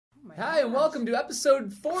Hi, and welcome to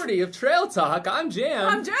episode 40 of Trail Talk. I'm Jam.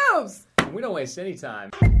 I'm Jobs. And we don't waste any time.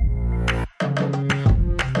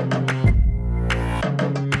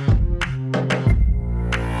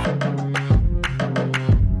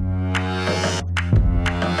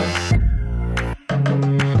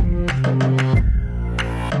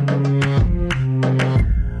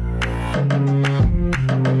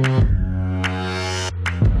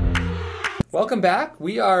 Welcome back.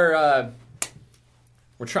 We're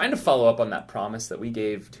trying to follow up on that promise that we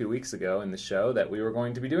gave 2 weeks ago in the show that we were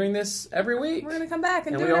going to be doing this every week. We're going to come back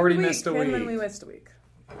and do we it already every week. missed a week. And then we missed a week.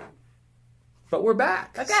 But we're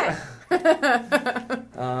back. Okay.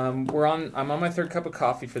 I'm on my third cup of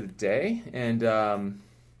coffee for the day, and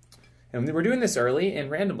we're doing this early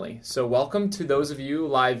and randomly. So welcome to those of you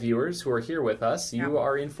live viewers who are here with us. You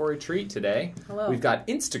are in for a treat today. Hello. We've got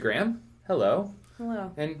Instagram. Hello.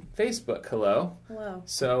 Hello. And Facebook. Hello. Hello.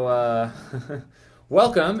 So,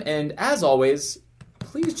 welcome, and as always,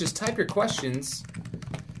 please just type your questions.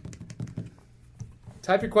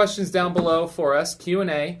 Type your questions down below for us,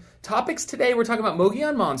 Q&A. Topics today, we're talking about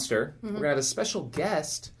Mogollon Monster. Mm-hmm. We're going to have a special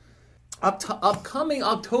guest. Upcoming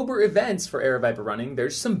October events for Aravaipa Running.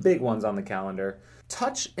 There's some big ones on the calendar.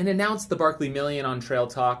 Touch and announce the Barkley Million on Trail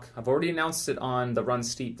Talk. I've already announced it on the Run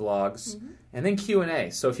Steep vlogs. Mm-hmm. And then Q&A.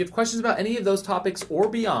 So if you have questions about any of those topics or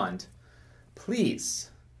beyond, please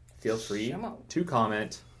feel free to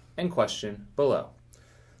comment and question below.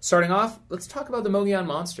 Starting off, let's talk about the Mogollon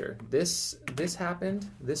Monster. This happened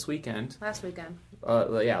this weekend. Last weekend.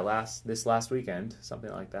 This last weekend,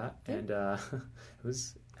 something like that. Yeah. And it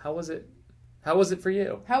was. How was it? How was it for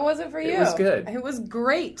you? How was it for you? It was good. It was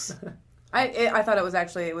great. I thought it was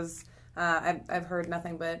actually. It was. I've heard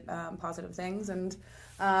nothing but positive things, and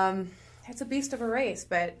it's a beast of a race.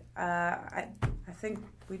 But I think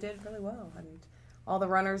we did really well, and all the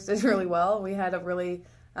runners did really well. We had a really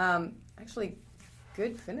actually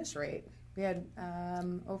good finish rate. We had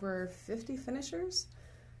over 50 finishers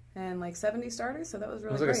and like 70 starters, so that was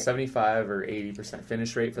really great. It was like a 75 or 80%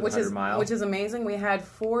 finish rate for the 100 mile. Which is amazing. We had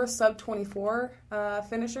 4 sub-24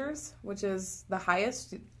 finishers, which is the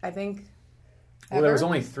highest, I think, ever. Well, there was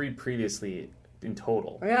only 3 previously in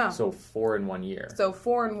total. Yeah. So 4 in 1 year. So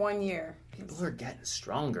 4 in 1 year. People are getting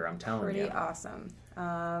stronger, I'm telling you. Pretty awesome.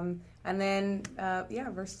 And then,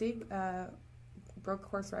 Versteeg broke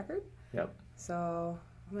course record. Yep. So,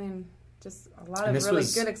 I mean, just a lot of really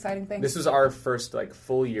good, exciting things. This was our first,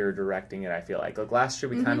 full year directing it, I feel like. Last year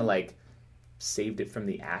we kind of, saved it from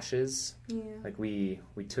the ashes. Yeah. We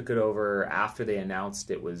took it over after they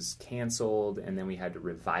announced it was canceled, and then we had to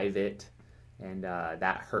revive it, and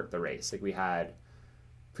that hurt the race.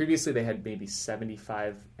 Previously, they had maybe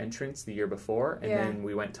 75 entrants the year before, and then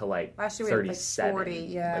we went to last year 37.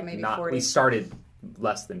 We had 40, maybe 40. We started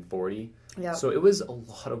less than 40. Yep. So it was a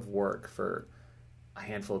lot of work for a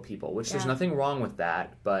handful of people, which there's nothing wrong with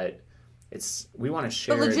that, but we want to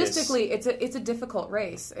share. But logistically, it's a difficult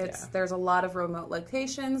race. There's a lot of remote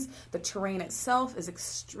locations. The terrain itself is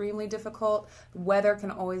extremely difficult. Weather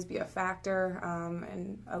can always be a factor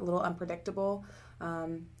and a little unpredictable.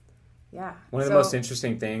 Yeah. One of the most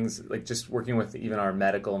interesting things, just working with even our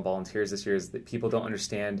medical and volunteers this year, is that people don't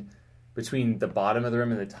understand between the bottom of the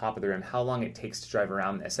rim and the top of the rim how long it takes to drive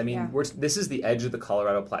around this. I mean, this is the edge of the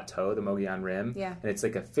Colorado Plateau, the Mogollon Rim, and it's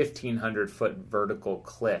like a 1,500-foot vertical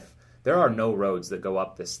cliff. There are no roads that go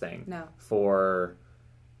up this thing for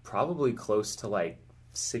probably close to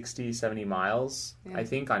 60, 70 miles, I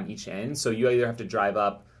think, on each end. So you either have to drive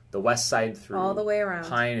up the west side through all the way around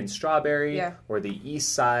Pine and Strawberry, or the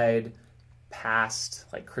east side past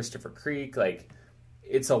Christopher Creek.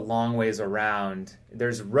 It's a long ways around.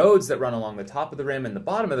 There's roads that run along the top of the rim and the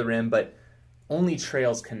bottom of the rim, but only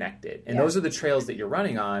trails connected. And those are the trails that you're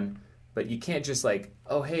running on, but you can't just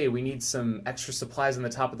oh, hey, we need some extra supplies on the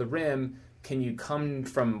top of the rim. Can you come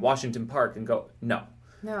from Washington Park and go? No.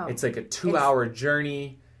 It's a 2-hour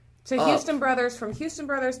journey. To Houston Brothers, from Houston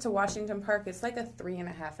Brothers to Washington Park, it's a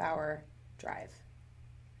 3.5-hour drive.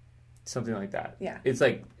 Something like that. Yeah. It's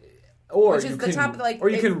or you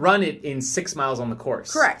can run it in 6 miles on the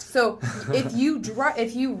course. Correct. So if you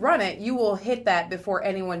run it, you will hit that before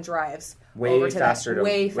anyone drives. Way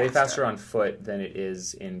faster on foot than it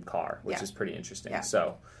is in car, which is pretty interesting. Yeah.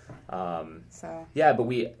 So, but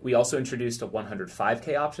we also introduced a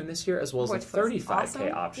 105K option this year, as well as a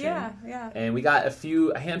 35K option. Yeah. And we got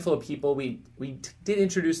a handful of people. We did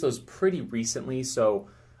introduce those pretty recently, so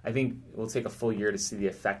I think we'll take a full year to see the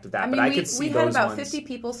effect of that. I could see we had about 50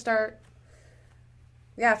 people start.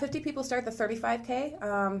 Yeah, 50 people start the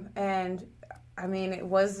 35K, and I mean, it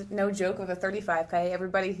was no joke of a 35K.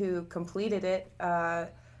 Everybody who completed it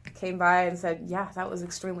came by and said, yeah, that was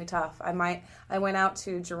extremely tough. I went out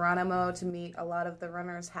to Geronimo to meet a lot of the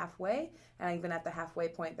runners halfway, and even at the halfway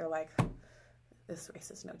point, they're like, this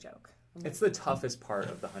race is no joke. It's the toughest part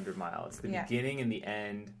of the 100-mile. It's the beginning and the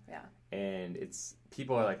end. Yeah. And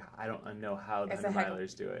people are like, I don't know how the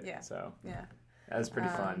 100-milers do it. Yeah. So yeah. That was pretty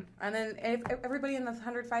fun. And then if everybody in the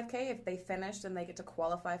 105K, if they finish, then they get to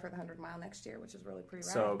qualify for the 100-mile next year, which is really pretty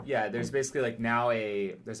rad. So, yeah, there's basically like now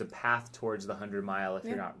there's a path towards the 100-mile if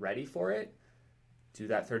you're not ready for it. Do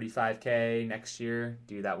that 35K next year,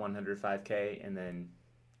 do that 105K, and then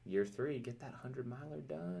year 3, get that 100-miler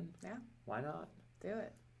done. Yeah. Why not? Do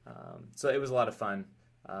it. So it was a lot of fun.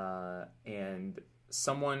 And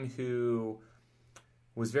someone who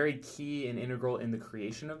was very key and integral in the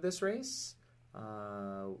creation of this race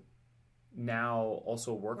now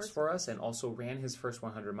also works for us and also ran his first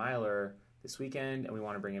 100-miler this weekend, and we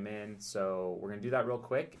want to bring him in. So we're going to do that real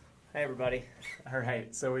quick. Hey, everybody. All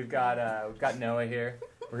right, so we've got Noah here.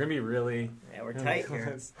 We're going to be really... Yeah, we're tight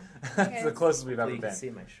here. That's the closest we've ever You been. can see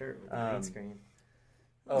my shirt with the green screen.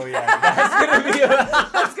 Oh, yeah.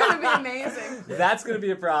 That's going to be amazing. That's going to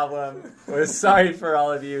be a problem. We're sorry for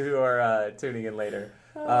all of you who are tuning in later.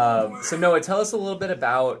 So, Noah, tell us a little bit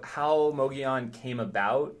about how Mogollon came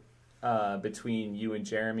about between you and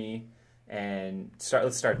Jeremy. And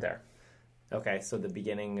let's start there. Okay, so the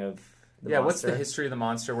beginning of the Monster. What's the history of the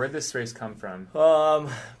Monster? Where did this race come from?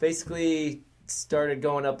 Basically started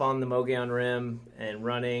going up on the Mogollon Rim and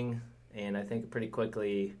running, and I think pretty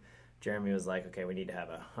quickly Jeremy was like, okay, we need to have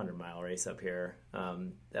a 100-mile race up here.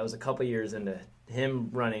 That was a couple years into him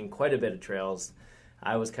running quite a bit of trails.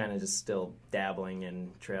 I was kind of just still dabbling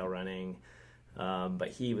in trail running, but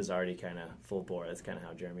he was already kind of full bore. That's kind of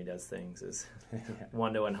how Jeremy does things, is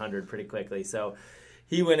 1 to 100 pretty quickly. So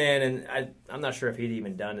he went in, and I'm not sure if he'd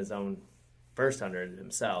even done his own first 100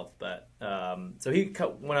 himself, but so he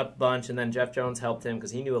went up a bunch, and then Jeff Jones helped him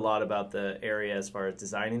because he knew a lot about the area as far as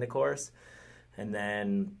designing the course, and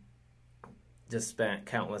then just spent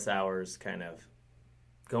countless hours kind of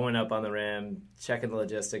going up on the rim, checking the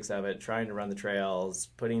logistics of it, trying to run the trails,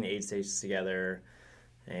 putting the aid stations together,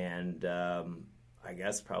 and I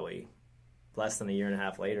guess probably less than a year and a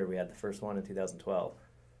half later, we had the first one in 2012.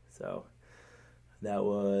 So that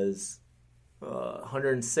was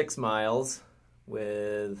 106 miles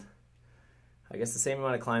with, I guess, the same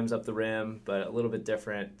amount of climbs up the rim, but a little bit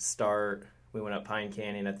different start. We went up Pine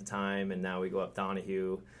Canyon at the time, and now we go up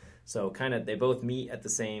Donahue. So kind of they both meet at the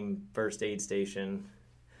same first aid station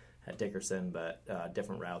at Dickerson, but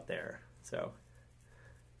different route there. So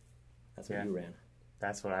that's what you ran.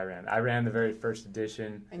 That's what I ran. I ran the very first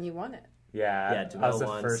edition. And you won it. Yeah. Yeah, Jamel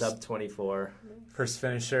won, sub 24. First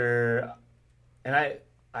finisher. And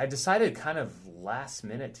I decided kind of last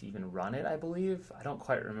minute to even run it, I believe. I don't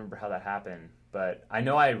quite remember how that happened. But I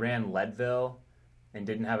know I ran Leadville and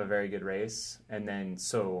didn't have a very good race. And then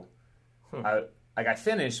I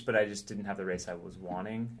finished, but I just didn't have the race I was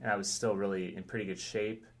wanting. And I was still really in pretty good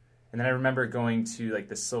shape. And then I remember going to like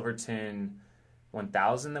the Silverton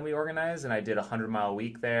 1000 that we organized, and I did a 100-mile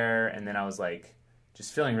week there. And then I was like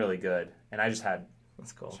just feeling really good. And I just had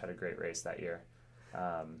a great race that year.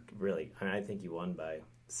 Really, I mean, I think you won by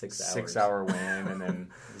 6 hours. 6-hour win, and then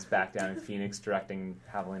was back down in Phoenix directing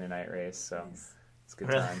Javelina Night Race. So it's a good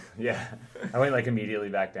time. Yeah, I went like immediately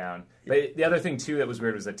back down. But the other thing too that was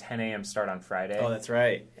weird was a 10 a.m. start on Friday. Oh, that's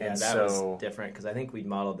right. And that was different because I think we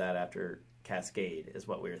modeled that after Cascade is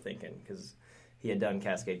what we were thinking, because he had done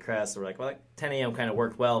Cascade Crest. So we're like, well, 10 a.m. kind of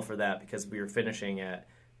worked well for that because we were finishing at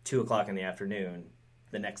 2 o'clock in the afternoon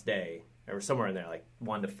the next day, or somewhere in there, like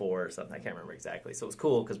 1 to 4 or something. I can't remember exactly. So it was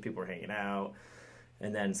cool because people were hanging out.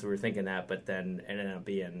 And then, so we were thinking that, but then it ended up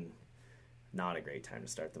being not a great time to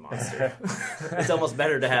start the Monster. It's almost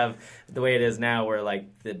better to have the way it is now, where like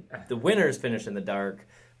the winners finish in the dark,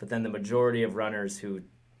 but then the majority of runners who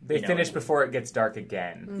finish before it gets dark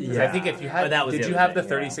again. Mm-hmm. Yeah. I think if you had, did you have the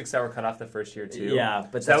 36-hour cutoff the first year too? Yeah,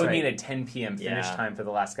 but so that would mean a 10 p.m. finish time for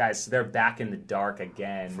the last guys. So they're back in the dark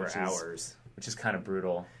again for hours, which is kind of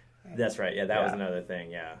brutal. That's right. Yeah, that was another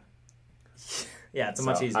thing. Yeah. Yeah, it's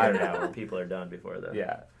much easier now when people are done before the...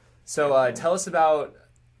 Yeah. So tell us about,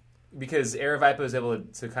 because Aravaipa was able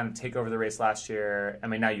to kind of take over the race last year. I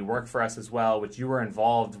mean, now you work for us as well, which you were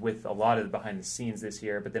involved with a lot of the behind the scenes this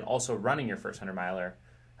year, but then also running your first 100-miler.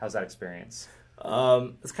 How's that experience?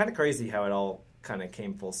 It's kind of crazy how it all kind of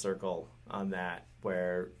came full circle on that,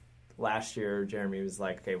 where last year Jeremy was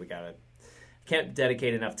like, okay, can't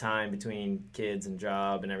dedicate enough time between kids and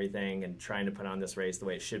job and everything and trying to put on this race the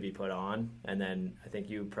way it should be put on. And then I think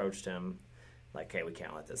you approached him like, hey, we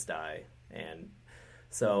can't let this die. And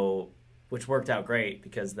so, which worked out great,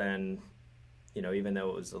 because then even though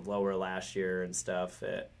it was lower last year and stuff,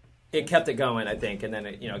 it kept it going, I think. And then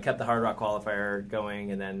it kept the Hard Rock qualifier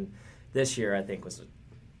going. And then this year, I think, was a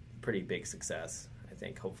pretty big success. I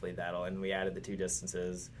think hopefully and we added the 2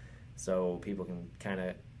 distances so people can kind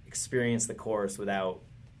of experience the course without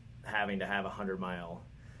having to have a 100-mile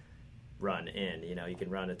run in. You can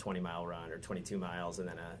run a 20-mile run or 22 miles and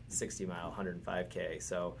then a 60-mile 105K.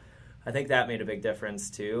 So I think that made a big difference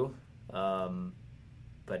too.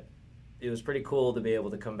 But it was pretty cool to be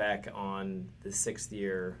able to come back on the 6th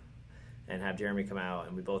year and have Jeremy come out,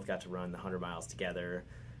 and we both got to run the 100 miles together.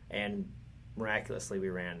 And miraculously, we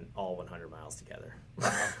ran all 100 miles together.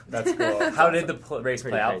 That's cool. How did the race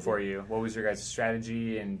play out crazy. for you? What was your guys'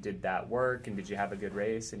 strategy, and did that work? And did you have a good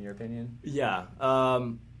race, in your opinion? Yeah.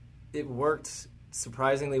 It worked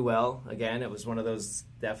surprisingly well. Again, it was one of those,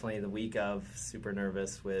 definitely the week of, super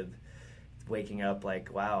nervous with waking up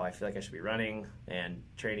like, wow, I feel like I should be running and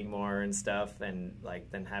training more and stuff, and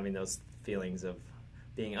then having those feelings of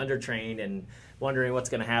being undertrained and wondering what's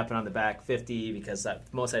going to happen on the back 50, because the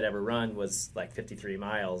most I'd ever run was like 53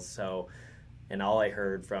 miles. So, and all I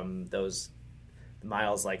heard from those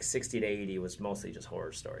miles like 60 to 80 was mostly just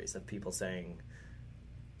horror stories of people saying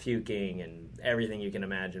puking and everything you can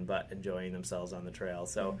imagine but enjoying themselves on the trail.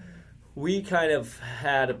 So we kind of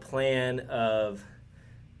had a plan of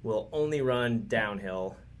we'll only run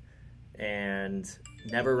downhill and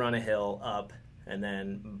never run a hill up, and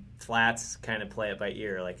then flats kind of play it by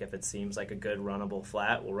ear. Like if it seems like a good runnable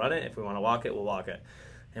flat, we'll run it. If we want to walk it, we'll walk it.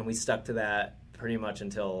 And we stuck to that pretty much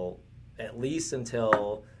until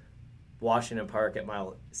Washington Park at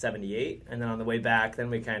mile 78. And then on the way back, then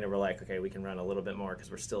we kind of were like, okay, we can run a little bit more because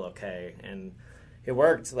we're still okay. And it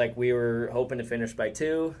worked. Like we were hoping to finish by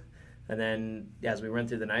 2. And then as we went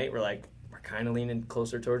through the night, we're kind of leaning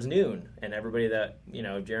closer towards noon. And everybody that,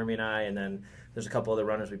 Jeremy and I, and then there's a couple other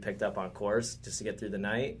runners we picked up on course just to get through the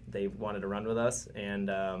night. They wanted to run with us, and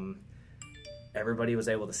everybody was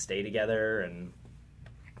able to stay together, and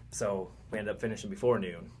so we ended up finishing before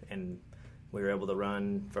noon, and we were able to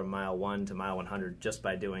run from mile 1 to mile 100 just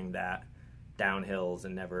by doing that, down hills,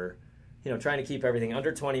 and never, trying to keep everything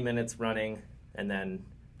under 20 minutes running, and then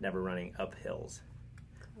never running up hills.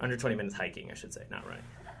 Under 20 minutes hiking, I should say, not running.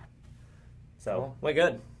 So, went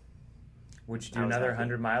good. Would you do another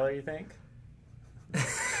 100-miler, you think?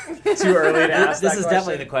 Too early to ask This that is question?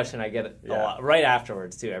 Definitely the question I get a lot. Right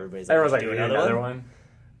afterwards, too. Everybody's like, do another one?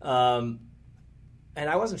 And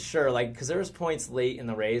I wasn't sure, because there was points late in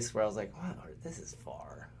the race where I was like, wow, this is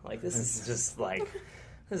far. This is just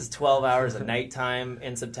this is 12 hours of nighttime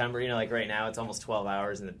in September. Right now it's almost 12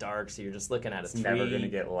 hours in the dark, so you're just looking at it's never going to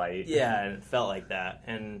get light. Yeah, and it felt like that.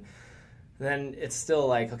 And then it's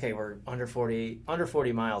still okay, we're under 40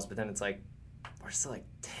 miles, but then it's we're still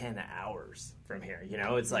 10 hours from here.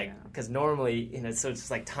 It's because normally, so it's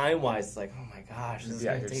just time-wise, it's oh my gosh, this is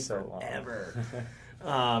going to take so forever.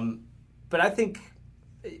 But I think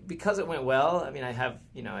because it went well, I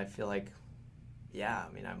feel I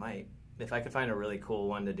might, if I could find a really cool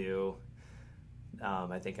one to do,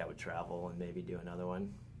 I think I would travel and maybe do another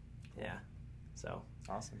one. Yeah. So.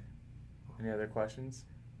 Awesome. Any other questions?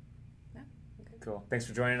 No. Okay. Cool. Thanks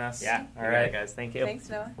for joining us. Yeah. All right, guys. Thank you. Thanks,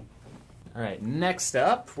 Noah. All right, next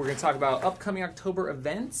up, we're going to talk about upcoming October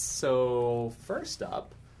events. So first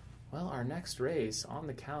up, our next race on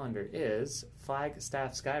the calendar is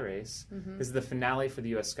Flagstaff Sky Race. Mm-hmm. This is the finale for the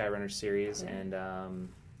U.S. Skyrunner Series, and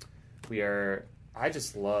I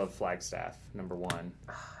just love Flagstaff, number 1.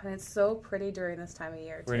 And it's so pretty during this time of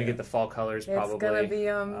year, too. We're going to get the fall colors, probably. It's going to be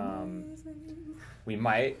amazing. We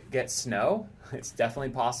might get snow. It's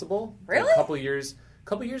definitely possible. Really? A couple years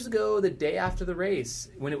ago, the day after the race,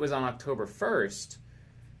 when it was on October 1st,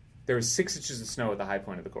 there was 6 inches of snow at the high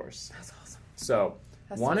point of the course. That's awesome. So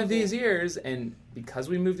That's one so of cool. these years, and because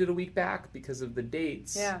we moved it a week back because of the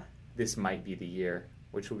dates, this might be the year,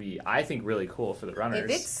 which will be, I think, really cool for the runners.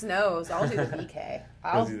 If it snows, I'll do the BK.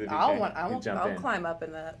 I'll climb up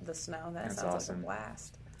in the snow. That sounds awesome. like a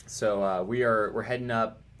blast. So we're heading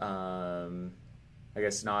up. I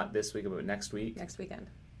guess not this week, but next week. Next weekend.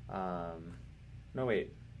 No,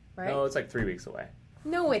 wait. Right? No, it's 3 weeks away.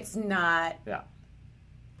 No, it's not. Yeah.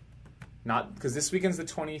 Not because this weekend's the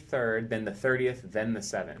 23rd, then the 30th, then the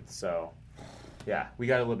 7th. So, yeah, we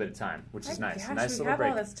got a little bit of time, which is nice. A nice little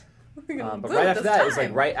break. But right after that is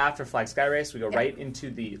right after Flag Sky Race, we go right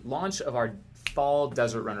into the launch of our Fall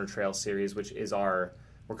Desert Runner Trail series, which is we're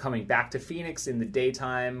coming back to Phoenix in the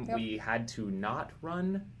daytime. Yep. We had to not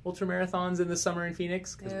run ultramarathons in the summer in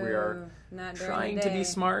Phoenix because we are trying to be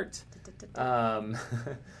smart.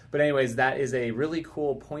 But anyways, that is a really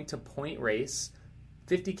cool point-to-point race.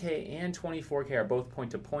 50K and 24K are both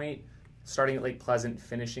point-to-point. starting at Lake Pleasant,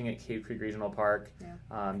 finishing at Cave Creek Regional Park.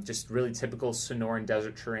 Yeah. Just really typical Sonoran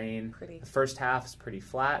desert terrain. Pretty. The first half is pretty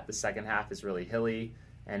flat. The second half is really hilly,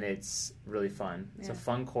 and it's really fun. It's a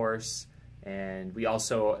fun course, and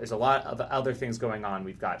there's a lot of other things going on.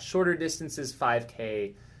 We've got shorter distances,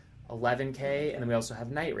 5K, 11K, and then we also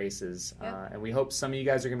have night races. Yep. And we hope some of you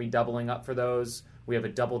guys are going to be doubling up for those. We have a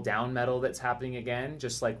double down medal that's happening again,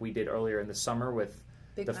 just like we did earlier in the summer with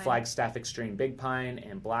Big the Pine. Flagstaff Extreme Big Pine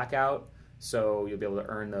and Blackout. So you'll be able to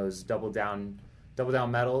earn those double down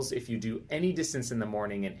medals if you do any distance in the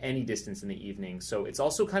morning and any distance in the evening. So it's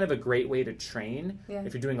also kind of a great way to train. Yeah.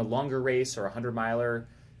 If you're doing a longer race or a 100-miler,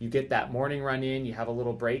 you get that morning run in, you have a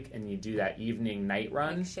little break, and you do that evening night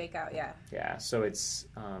run. Like shakeout, yeah. Yeah, so it's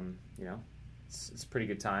it's a pretty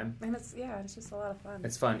good time. And it's just a lot of fun.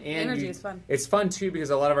 It's fun. And Energy is fun. It's fun too because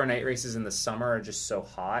a lot of our night races in the summer are just so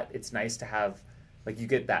hot. It's nice to have, like, you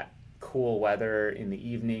get that cool weather in the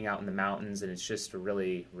evening out in the mountains, and it's just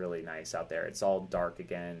really, really nice out there. It's all dark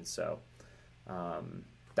again, so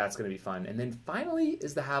that's going to be fun. And then finally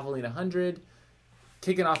is the Javelina 100,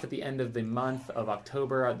 kicking off at the end of the month of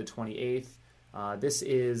October, the 28th. This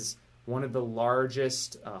is one of the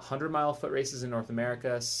largest 100-mile foot races in North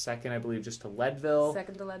America, second, I believe, just to Leadville.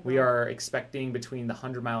 Second to Leadville. We are expecting between the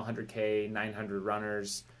 100-mile, 100K, 900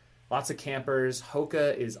 runners. Lots of campers.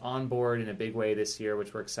 Hoka is on board in a big way this year,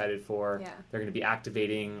 which we're excited for. Yeah. They're going to be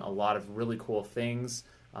activating a lot of really cool things.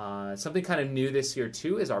 Something kind of new this year,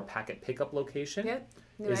 too, is our packet pickup location. Yep.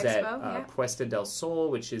 New is Expo, at Puesta del Sol,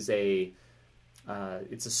 which is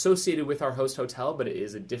it's associated with our host hotel, but it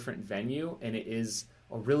is a different venue, and it is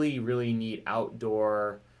a really, really neat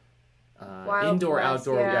outdoor, indoor,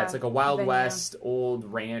 outdoor. Yeah, it's like a Wild venue. West, old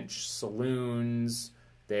ranch saloons.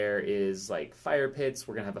 There is like fire pits.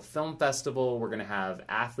 We're going to have a film festival. We're going to have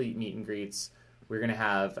athlete meet and greets. We're going to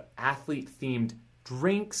have athlete-themed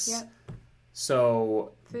drinks. Yep.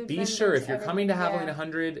 So Food be vendors, sure, if you're coming to everything, Javelina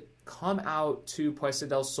 100, come out to Puesta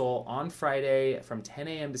del Sol on Friday from 10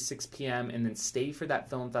 a.m. to 6 p.m. and then stay for that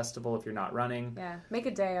film festival if you're not running. Yeah, make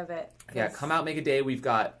a day of it. Yeah, come out, make a day.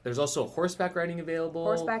 There's also horseback riding available.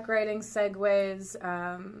 Horseback riding, segways,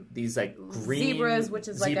 these like green zebras, which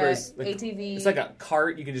is zebras, like a ATV. It's like a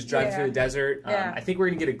cart. You can just drive through the desert. Yeah. I think we're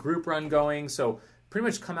going to get a group run going. So pretty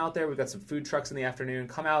much come out there. We've got some food trucks in the afternoon.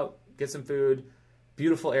 Come out, get some food.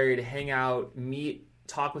 Beautiful area to hang out, meet,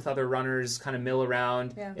 talk with other runners, kind of mill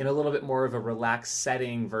around in a little bit more of a relaxed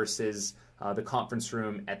setting versus the conference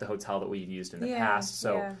room at the hotel that we've used in the past.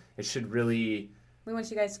 So it should really... We want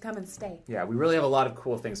you guys to come and stay. Yeah, we really have a lot of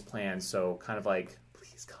cool things planned. So kind of like,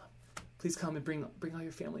 please come and bring all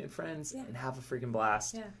your family and friends and have a freaking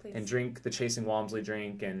blast. Yeah, please. And drink the Chasing Walmsley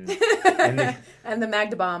drink and and the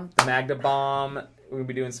Magda Bomb. The Magda Bomb. We're going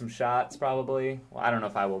to be doing some shots probably. Well, I don't know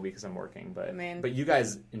if I will be because I'm working, but you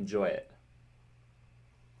guys enjoy it.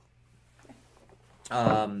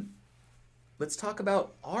 Let's talk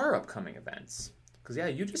about our upcoming events. Because,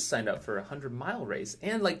 you just signed up for a 100-mile race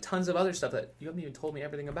and, like, tons of other stuff that you haven't even told me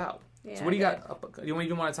everything about. Yeah, so what do you got? Do you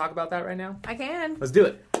even want to talk about that right now? I can. Let's do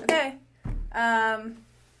it. Okay.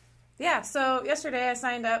 So yesterday I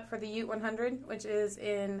signed up for the Ute 100, which is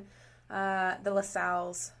in the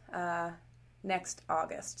LaSalle's next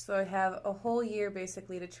August. So I have a whole year,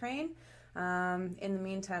 basically, to train. In the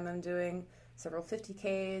meantime, I'm doing several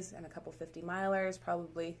 50Ks and a couple 50-milers,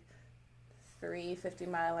 probably 3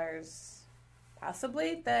 50-milers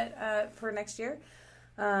possibly for next year.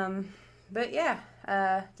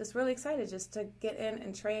 Just really excited just to get in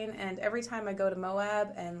and train. And every time I go to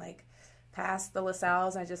Moab and like past the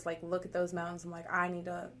LaSalle's, I just like look at those mountains. I'm like, I need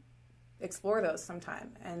to explore those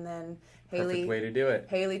sometime. And then Perfect way to do it.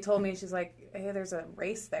 Haley told me, she's like, hey, there's a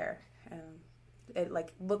race there. And it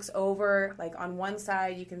like looks over, like on one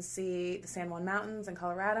side you can see the San Juan Mountains in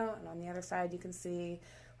Colorado, and on the other side you can see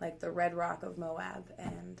like the Red Rock of Moab,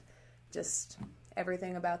 and just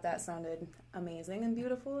everything about that sounded amazing and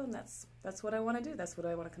beautiful, and that's what I want to do. That's what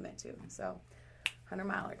I want to commit to. So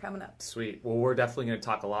 100-miler coming up. Sweet. Well, we're definitely going to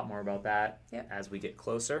talk a lot more about that as we get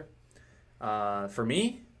closer. For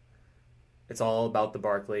me, it's all about the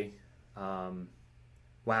Barkley.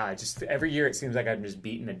 Wow, every year it seems like I'm just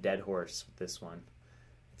beating a dead horse with this one.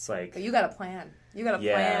 It's like... But you got a plan. You got a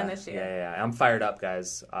plan this year. Yeah. I'm fired up,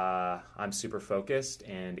 guys. I'm super focused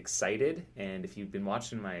and excited. And if you've been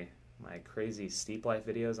watching my crazy Steep Life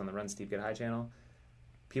videos on the Run Steep Get High channel,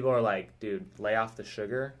 people are like, dude, lay off the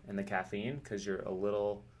sugar and the caffeine because you're a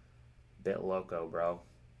little bit loco, bro.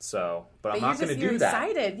 So, but I'm not going to do that.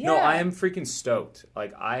 You're excited, yeah. No, I am freaking stoked.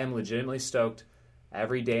 Like, I am legitimately stoked.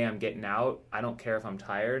 Every day I'm getting out. I don't care if I'm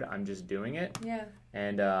tired. I'm just doing it. Yeah.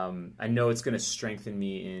 And I know it's going to strengthen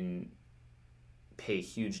me in pay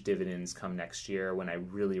huge dividends come next year when I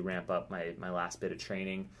really ramp up my last bit of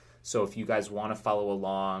training. So if you guys want to follow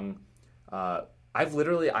along,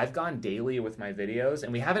 I've gone daily with my videos,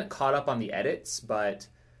 and we haven't caught up on the edits, but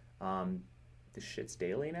this shit's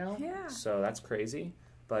daily now. Yeah. So that's crazy.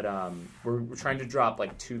 But we're trying to drop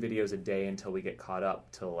like 2 videos a day until we get caught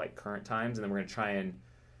up to like current times, and then we're gonna try and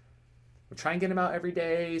get them out every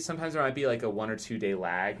day. Sometimes there might be like a 1 or 2 day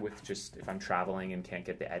lag with just if I'm traveling and can't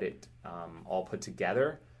get the edit all put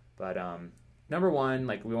together. But number one,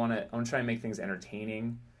 like I want to try and make things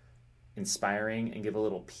entertaining, inspiring, and give a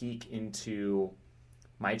little peek into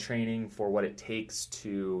my training for what it takes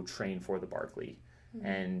to train for the Barkley. Mm-hmm.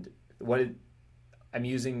 And I'm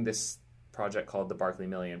using this project called the Barkley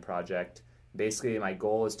Million Project. Basically, my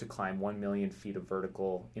goal is to climb 1 million feet of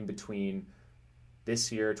vertical in between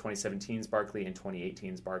this year, 2017's Barkley, and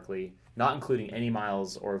 2018's Barkley, not including any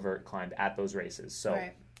miles or vert climbed at those races. So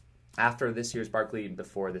after this year's Barkley,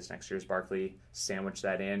 before this next year's Barkley, sandwich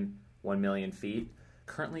that in, 1 million feet.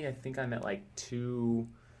 Currently, I think I'm at like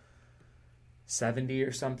 270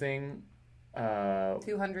 or something.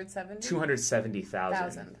 270?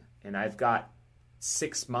 270,000. And I've got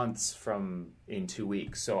 6 months in 2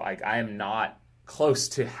 weeks. So I am not close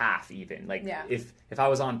to half even. Like if I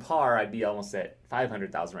was on par, I'd be almost at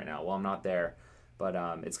 500,000 right now. Well, I'm not there, but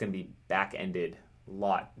it's going to be back-ended. A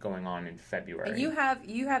lot going on in February. And you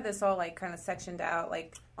have this all like kind of sectioned out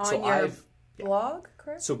like on your blog,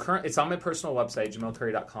 correct? So it's on my personal website,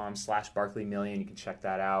 JamilCurry.com/BarkleyMillion. You can check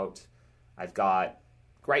that out. I've got,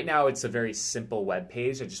 right now it's a very simple web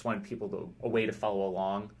page. I just wanted people a way to follow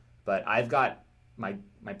along. But I've got my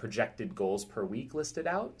projected goals per week listed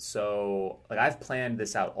out. So like I've planned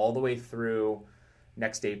this out all the way through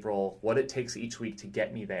next April, what it takes each week to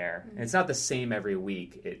get me there. And it's not the same every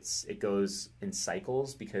week. It goes in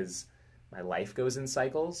cycles because my life goes in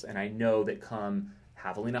cycles. And I know that come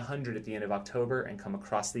Javelina 100 at the end of October and come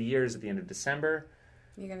Across the Years at the end of December,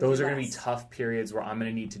 those are going to be tough periods where I'm going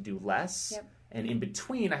to need to do less. Yep. And in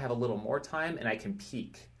between, I have a little more time and I can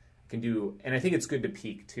peak. And I think it's good to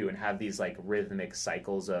peak too and have these like rhythmic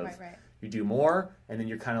cycles of you do more and then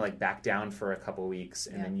you're kind of like back down for a couple weeks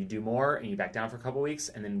and then you do more and you back down for a couple weeks,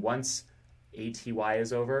 and then once ATY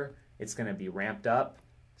is over, it's going to be ramped up,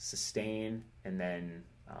 sustain, and then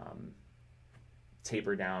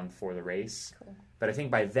taper down for the race. Cool. But I think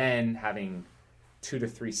by then, having 2 to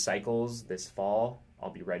 3 cycles this fall, I'll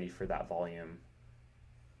be ready for that volume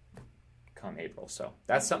come April. So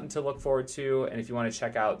that's something to look forward to. And if you want to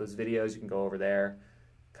check out those videos, you can go over there,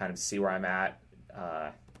 kind of see where I'm at.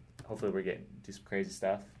 Hopefully we do some crazy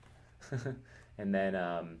stuff. And then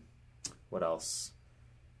what else?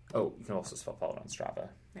 Oh, you can also follow it on Strava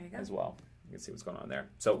as well. You can see what's going on there.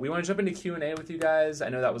 So we want to jump into Q&A with you guys. I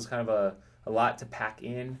know that was kind of a lot to pack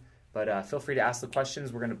in, but feel free to ask the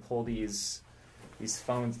questions. We're going to pull these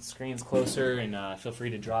phone screens closer, and feel free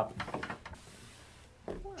to drop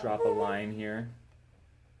a line here.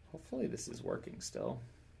 Hopefully this is working still.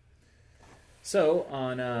 So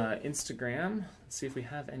on Instagram, let's see if we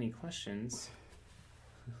have any questions.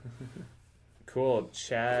 Cool.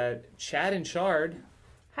 Chad and Chard.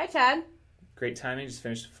 Hi, Chad. Great timing. Just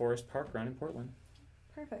finished the Forest Park run in Portland.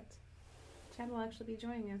 Perfect. Chad will actually be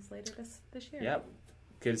joining us later this year. Yep.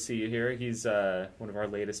 Good to see you here. He's one of our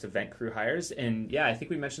latest event crew hires. And yeah, I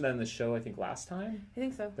think we mentioned that in the show, last time. I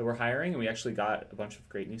think so. That we're hiring, and we actually got a bunch of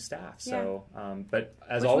great new staff. So, but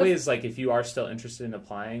as always, if you are still interested in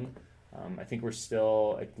applying, I think we're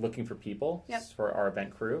still looking for people for our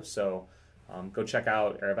event crew. So go check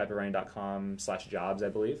out airviperrunning.com/jobs, I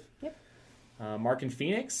believe. Yep. Mark in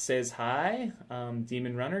Phoenix says hi.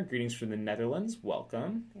 Demon Runner, greetings from the Netherlands.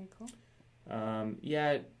 Welcome. Very cool.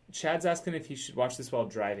 Yeah, Chad's asking if he should watch this while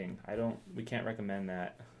driving. We can't recommend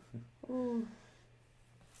that. Ooh.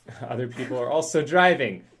 Other people are also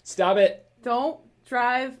driving. Stop it. Don't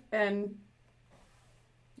drive and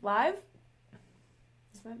live?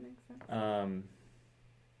 Does that make sense?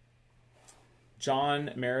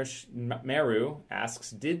 John Meru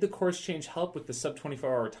asks, did the course change help with the sub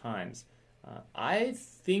 24-hour times? I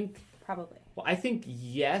think... Probably. Well, I think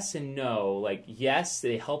yes and no. Yes,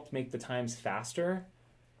 they helped make the times faster,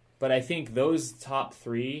 but I think those top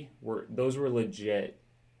 3 were legit.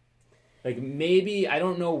 Maybe, I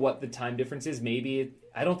don't know what the time difference is. Maybe,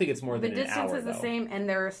 I don't think it's more than an hour, The distance is the same, and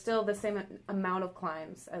there are still the same amount of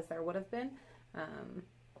climbs as there would have been.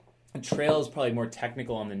 The trail is probably more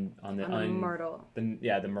technical on the Myrtle.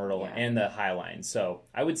 The Myrtle and the High Line. So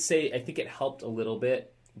I would say I think it helped a little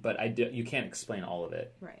bit, but you can't explain all of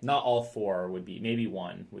it. Right. Not all 4 would be. Maybe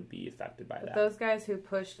 1 would be affected by that. Those guys who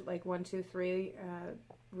pushed 1, 2, 3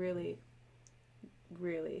 really,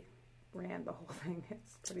 really ran the whole thing.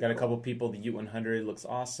 It's pretty Got a cool. couple people. The Ute 100 looks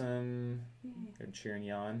awesome. They're cheering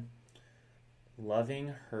you on.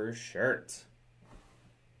 Loving her shirt.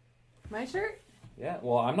 My shirt? Yeah,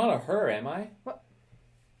 well, I'm not a her, am I? What?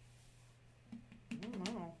 I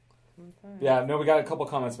don't know. Okay. Yeah, no, we got a couple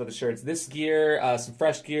comments about the shirts. This gear, some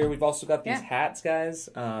fresh gear. We've also got these Yeah. hats, guys.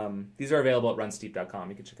 These are available at runsteep.com.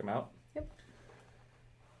 You can check them out. Yep.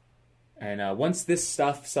 And once this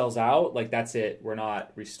stuff sells out, like that's it. We're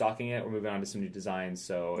not restocking it. We're moving on to some new designs.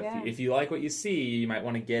 So Yeah. if you like what you see, you might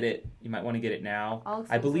want to get it. You might want to get it now. All I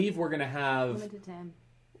exclusive. believe we're gonna have Limited time.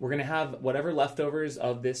 whatever leftovers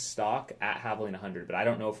of this stock at Javelina 100, but I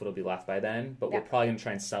don't know if it'll be left by then. But we're Yeah. probably gonna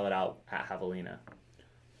try and sell it out at Javelina.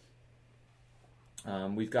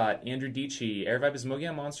 We've got Andrew Dici. Air Vibe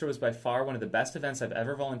Mogollon Monster was by far one of the best events I've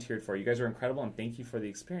ever volunteered for. You guys are incredible, and thank you for the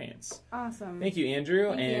experience. Awesome. Thank you, Andrew.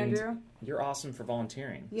 Thank you, and Andrew. you're awesome for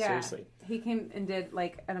volunteering. Yeah. Seriously. He came and did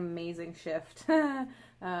like an amazing shift. And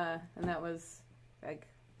that was like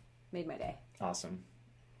made my day. Awesome.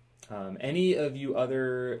 Any of you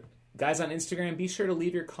other guys on Instagram, be sure to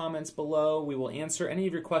leave your comments below. We will answer any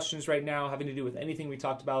of your questions right now having to do with anything we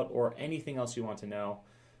talked about or anything else you want to know.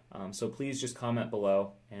 So please just comment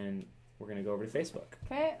below, and we're going to go over to Facebook.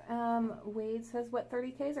 Okay. Wade says what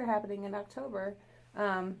 30Ks are happening in October.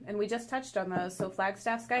 And we just touched on those. So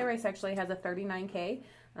Flagstaff Sky Race actually has a 39K.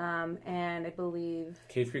 And I believe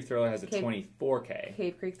Cave Creek Thriller has a Cave- 24K.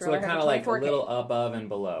 Cave Creek So Thriller they're kind has of a like a 24K. little above and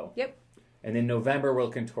below. Yep. And then November, we're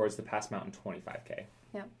looking towards the Pass Mountain 25K.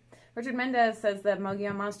 Yep. Richard Mendez says that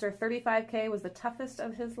Mogollon Monster 35K was the toughest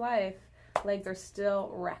of his life. Legs are still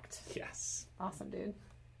wrecked. Yes. Awesome, dude.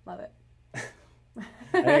 Love it. I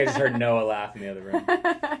think I just heard Noah laugh in the other room.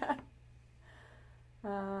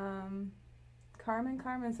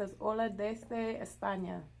 Carmen says, Hola desde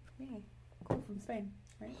España. Yay. Cool, from Spain,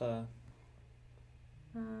 right?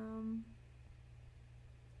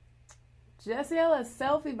 Jesse Ellis,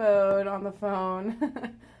 selfie mode on the phone.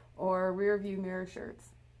 Or rear view mirror shirts.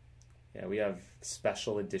 Yeah, we have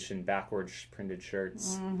special edition backwards printed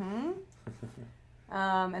shirts. Mm-hmm.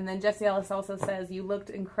 And then Jesse Ellis also says, you looked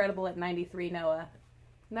incredible at 93, Noah.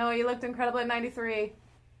 Noah, you looked incredible at 93. Who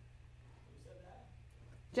said that?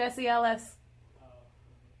 Jesse Ellis.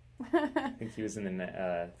 I think he was in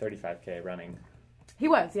the 35K running. He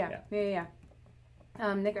was, yeah. Yeah.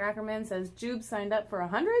 Nick Ackerman says, Jube signed up for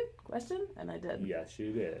 100? Question? And I did. Yes,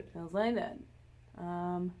 you did. I was like that.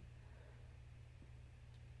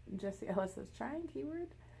 Jesse Ellis says, trying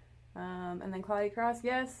keyword. And then Claudia Cross,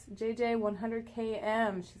 yes, JJ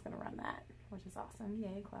 100KM. She's going to run that, which is awesome.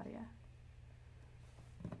 Yay, Claudia.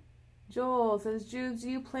 Joel says, Jubes, do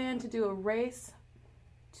you plan to race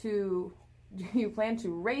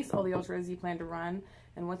all the ultras you plan to run?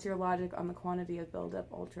 And what's your logic on the quantity of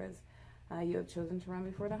build-up ultras you have chosen to run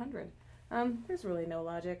before the 100? There's really no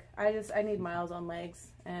logic. I need miles on legs,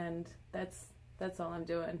 and that's all I'm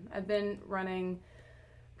doing. I've been running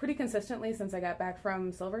pretty consistently since I got back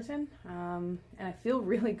from Silverton, and I feel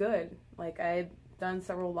really good. Like, I've done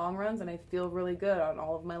several long runs, and I feel really good on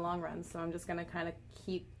all of my long runs, so I'm just going to kind of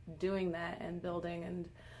keep doing that and building,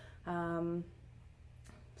 and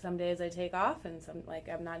some days I take off, and some, like,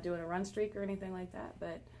 I'm not doing a run streak or anything like that,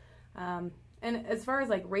 but and as far as,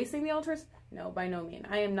 like, racing the ultras, no, by no means.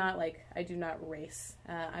 I do not race.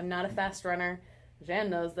 I'm not a fast runner. Jan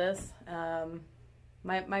knows this.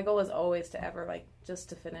 My goal is always to ever, like, just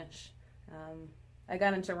to finish. I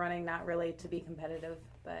got into running not really to be competitive,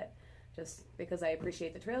 but just because I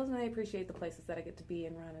appreciate the trails and I appreciate the places that I get to be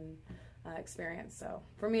and run and experience. So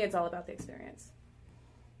for me, it's all about the experience.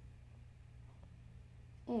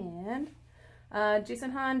 And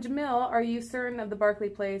Jason Han, Jamil, are you certain of the Barclay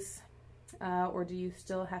place, or do you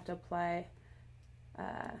still have to apply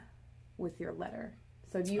with your letter?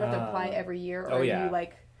 So do you have to apply every year, or are you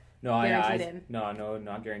like... Guaranteed. No,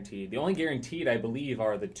 not guaranteed. The only guaranteed, I believe,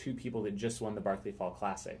 are the two people that just won the Barclay Fall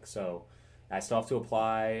Classic. So I still have to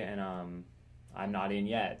apply, and I'm not in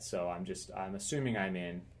yet. So I'm assuming I'm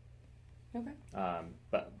in. Okay.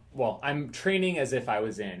 But I'm training as if I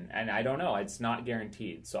was in, and I don't know. It's not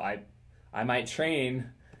guaranteed. So I might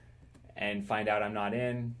train and find out I'm not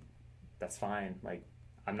in. That's fine. Like,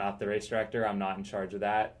 I'm not the race director. I'm not in charge of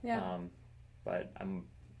that. Yeah. But I'm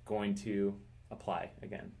going to apply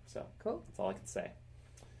again. So cool. That's all I can say.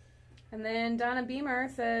 And then Donna Beamer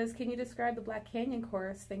says, can you describe the Black Canyon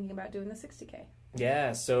course, thinking about doing the 60K?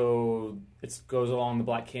 Yeah, so it goes along the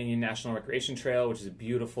Black Canyon National Recreation Trail, which is a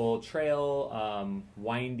beautiful trail,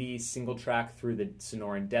 windy, single track through the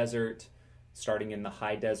Sonoran Desert, starting in the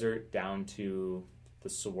high desert down to the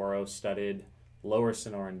saguaro-studded lower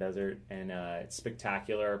Sonoran Desert, and it's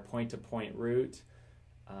spectacular, point-to-point route.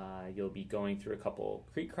 You'll be going through a couple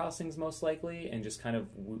creek crossings most likely, and just kind of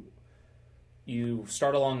you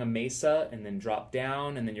start along a mesa and then drop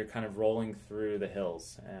down, and then you're kind of rolling through the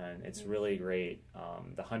hills, and it's really great.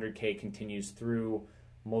 The 100K continues through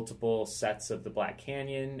multiple sets of the Black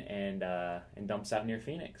Canyon and dumps out near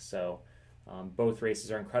Phoenix. So both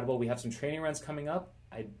races are incredible. We have some training runs coming up.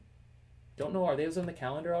 I don't know, are those on the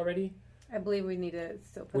calendar already? I believe we need to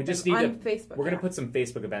still put We just them need on Facebook. We're going to put some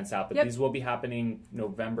Facebook events out, but Yep. these will be happening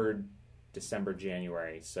November, December,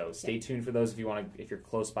 January. So stay tuned for those if if you're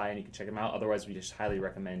close by and you can check them out. Otherwise, we just highly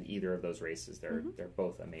recommend either of those races. They're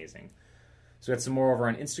both amazing. So we got some more over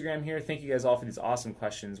on Instagram here. Thank you guys all for these awesome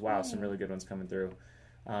questions. Wow, some really good ones coming through.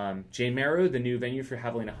 Jane Meru, the new venue for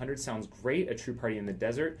Javelina 100 sounds great. A true party in the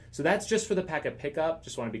desert. So that's just for the packet pickup.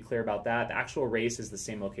 Just want to be clear about that. The actual race is the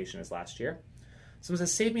same location as last year. Someone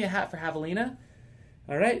says, save me a hat for Javelina.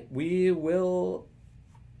 All right, we will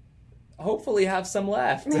hopefully have some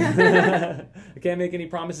left. I can't make any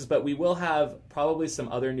promises, but we will have probably some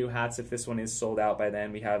other new hats if this one is sold out by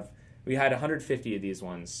then. We had 150 of these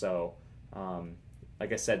ones, so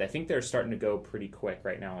like I said, I think they're starting to go pretty quick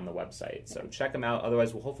right now on the website. So check them out.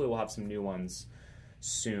 Otherwise, hopefully we'll have some new ones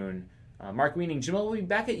soon. Mark Weening, Jamal will be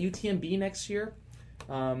back at UTMB next year.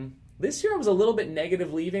 This year I was a little bit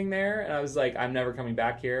negative leaving there, and I was like, I'm never coming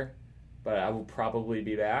back here, but I will probably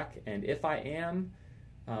be back. And if I am,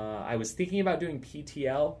 I was thinking about doing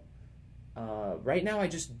PTL. Right now I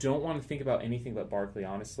just don't want to think about anything but Barkley,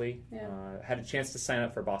 honestly. Yeah. Had a chance to sign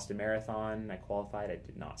up for Boston Marathon. I qualified. I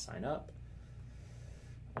did not sign up.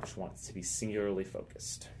 I just want it to be singularly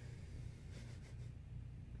focused.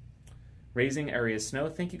 Raising Area Snow,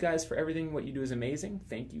 thank you guys for everything. What you do is amazing.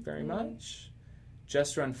 Thank you very much.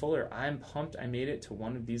 Just Run Fuller, I'm pumped I made it to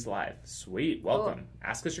one of these live. Sweet, welcome. Cool.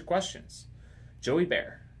 Ask us your questions. Joey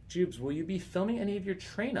Bear, Jubes, will you be filming any of your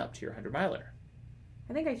train up to your 100-miler?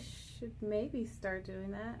 I think I should maybe start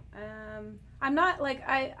doing that. I'm not like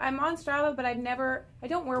I'm on Strava, but I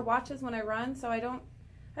don't wear watches when I run, so I don't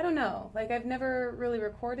know. Like I've never really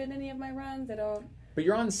recorded any of my runs. But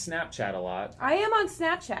you're on Snapchat a lot. I am on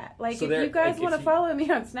Snapchat. Like So if you guys want to follow me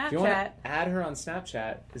on If you want Snapchat, to add her on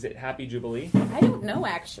Snapchat, is it Happy Jubilee? I don't know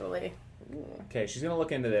actually. Okay, she's going to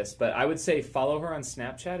look into this, but I would say follow her on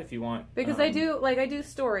Snapchat if you want. Because I do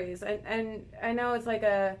stories, and I know it's like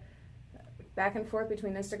a back and forth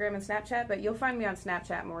between Instagram and Snapchat, but you'll find me on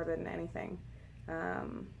Snapchat more than anything.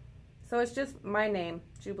 So it's just my name,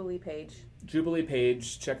 Jubilee Page. Jubilee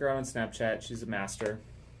Page, check her out on Snapchat. She's a master.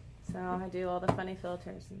 So I do all the funny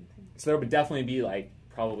filters and things. So there would definitely be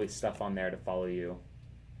probably stuff on there to follow you,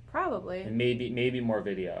 Probably. and maybe more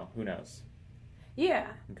video. Who knows? Yeah.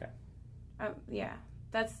 Okay. Yeah.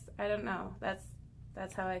 I don't know. That's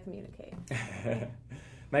how I communicate.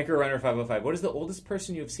 Micro Runner 505. What is the oldest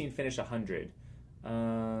person you have seen finish 100? I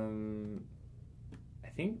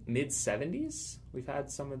think mid 70s. We've had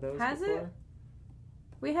some of those. Has before. it?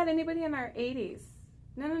 We had anybody in our 80s.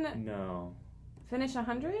 No. No. Finish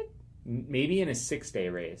 100? Maybe in a 6-day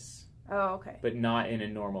race, Oh, okay. but not in a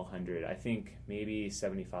normal 100. I think maybe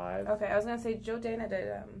 75. Okay, I was gonna say Joe Dana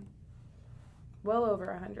did well over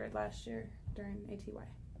 100 last year during ATY.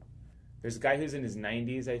 There's a guy who's in his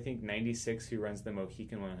 90s, I think 96, who runs the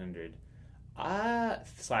Mohican 100.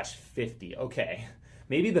 /50. Okay,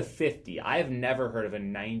 maybe the 50. I have never heard of a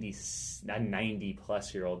 90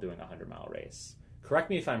 plus year old doing a 100-mile race. Correct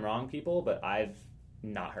me if I'm wrong, people, but I've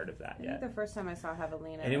not heard of that I yet. think the first time I saw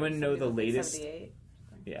Javelina. Anyone know the latest? 78.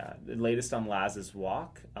 Yeah, the latest on Laz's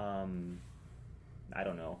walk. I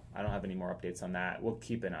don't know. I don't have any more updates on that. We'll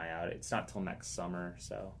keep an eye out. It's not till next summer.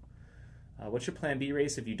 So, what's your plan B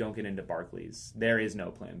race if you don't get into Barclays? There is no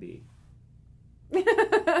plan B.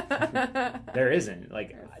 There isn't.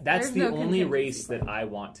 That's There's the no only contingency race plan. that I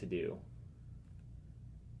want to do.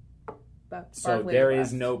 So Barkley there or is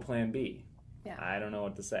bust. no plan B. Yeah. I don't know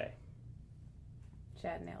what to say.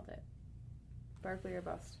 Chad nailed it. Barkley or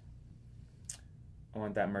bust. I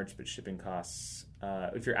want that merch, but shipping costs.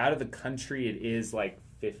 If you're out of the country, it is like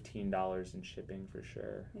 $15 in shipping for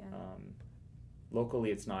sure. Yeah. Locally,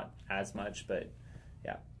 it's not as much, but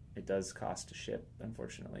yeah, it does cost to ship,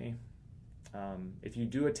 unfortunately. If you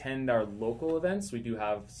do attend our local events, we do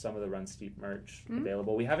have some of the Run Steep merch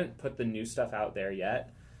available. We haven't put the new stuff out there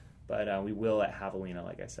yet, but we will at Javelina,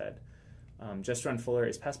 like I said. Just Run Fuller,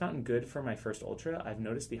 is Pass Mountain good for my first ultra? I've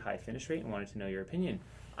noticed the high finish rate and wanted to know your opinion.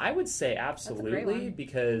 I would say absolutely,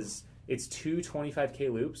 because it's 2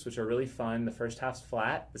 25K loops, which are really fun. The first half's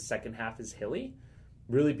flat, the second half is hilly,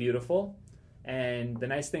 really beautiful. And the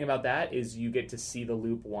nice thing about that is you get to see the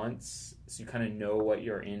loop once, so you kind of know what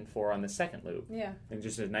you're in for on the second loop. Yeah. And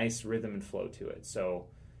just a nice rhythm and flow to it. So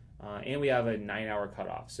And we have a 9-hour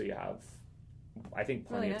cutoff, so you have, I think,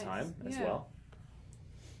 plenty Really of nice. time as Yeah. well.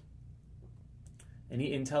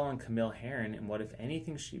 Any intel on Camille Herron, and what if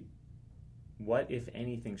anything she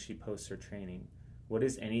posts her training? What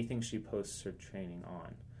is anything she posts her training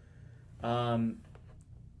on?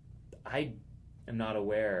 I am not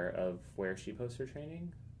aware of where she posts her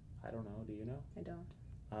training. I don't know. Do you know? I don't.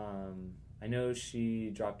 I know she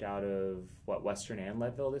dropped out of Western and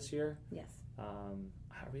Leadville this year. Yes. Are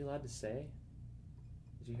we allowed to say?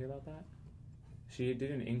 Did you hear about that? She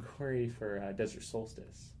did an inquiry for Desert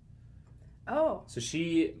Solstice. Oh. So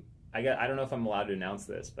I don't know if I'm allowed to announce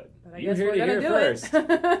this, but But I you guess heard we're it here gonna first. do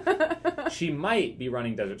it. She might be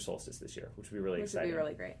running Desert Solstice this year, which would be really Which would exciting. be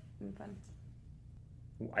really great and fun.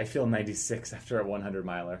 I feel 96 after a 100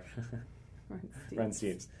 miler. Run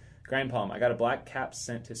Steves. Grind Palm. I got a black cap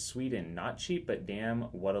sent to Sweden. Not cheap, but damn,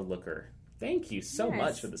 what a looker. Thank you so Nice.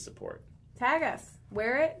 much for the support. Tag us.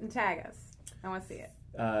 Wear it and tag us. I want to see it.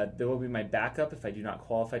 There will be my backup if I do not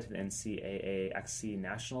qualify to the NCAA XC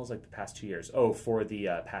Nationals like the past 2 years. Oh, for the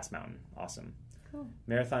Pass Mountain. Awesome. Cool.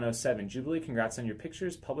 Marathon 07. Jubilee, congrats on your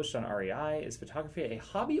pictures published on REI. Is photography a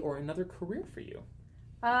hobby or another career for you?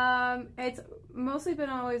 It's mostly been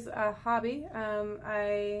always a hobby.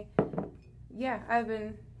 I've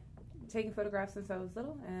been taking photographs since I was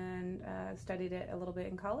little, and studied it a little bit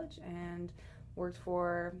in college, and worked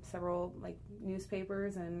for several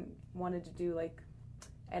newspapers, and wanted to do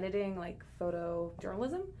editing, photo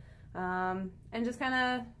journalism, and just kind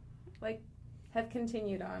of have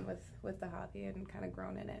continued on with the hobby and kind of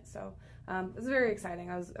grown in it. So it was very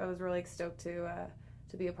exciting. I was really stoked to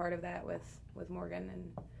be a part of that with Morgan,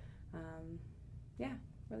 and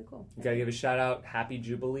really cool. You gotta give a shout out. Happy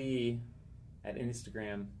Jubilee at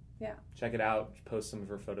Instagram. Yeah. Check it out. Post some of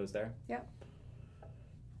her photos there. Yep.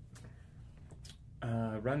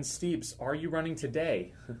 Run Steeps. Are you running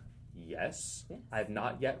today? Yes. I have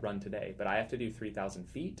not yet run today, but I have to do 3,000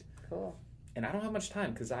 feet. Cool. And I don't have much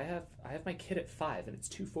time because I have my kid at 5 and it's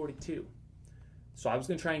 2:42. So I was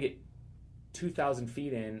gonna try and get 2,000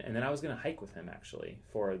 feet in, and then I was gonna hike with him actually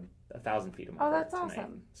for 1,000 feet of my Oh, birth that's tonight.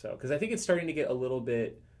 awesome. So because I think it's starting to get a little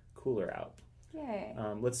bit cooler out. Yay.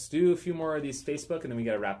 Let's do a few more of these Facebook, and then we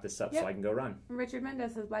got to wrap this up Yep. so I can go run. Richard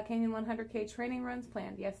Mendez says Black Canyon 100K training runs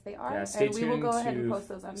planned. Yes, they are. Yeah, stay and we will tuned go ahead to- and post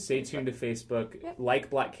those on Stay Facebook. tuned to Facebook. Yep. Like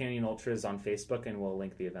Black Canyon Ultras on Facebook, and we'll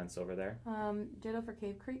link the events over there. Ditto for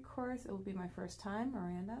Cave Creek course. It will be my first time.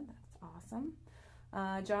 Miranda, that's awesome.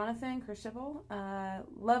 Jonathan Christabel,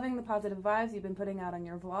 loving the positive vibes you've been putting out on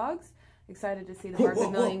your vlogs. Excited to see the Barkley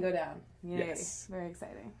Million go down. Yay. Yes. Very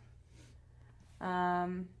exciting.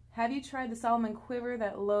 Have you tried the Solomon quiver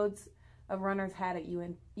that loads of runners had at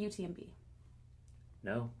UTMB?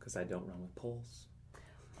 No, because I don't run with poles.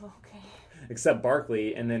 Okay. Except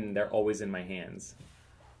Barkley, and then they're always in my hands.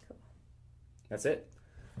 Cool. That's it.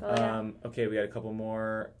 Oh, yeah. Okay, we got a couple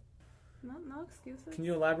more. No excuses. Can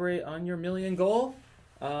you elaborate on your million goal?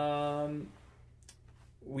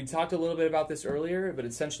 We talked a little bit about this earlier, but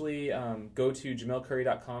essentially go to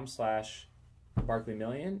jamelcurry.com/Barkley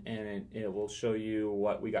Million, and it will show you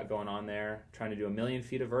what we got going on there. Trying to do 1 million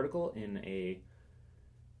feet of vertical in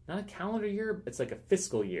not a calendar year, it's like a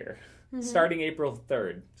fiscal year, starting April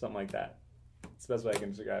 3rd, something like that. That's the best way I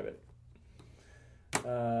can describe it.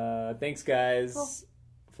 Thanks, guys. Cool.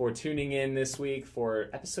 For tuning in this week for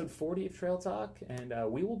episode 40 of Trail Talk, and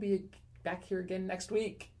we will be back here again next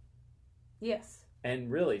week. Yes. And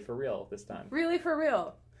really, for real this time. Really, for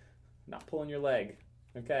real. Not pulling your leg.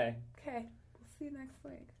 Okay. Okay. We'll see you next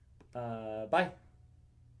week. Bye.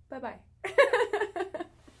 Bye-bye.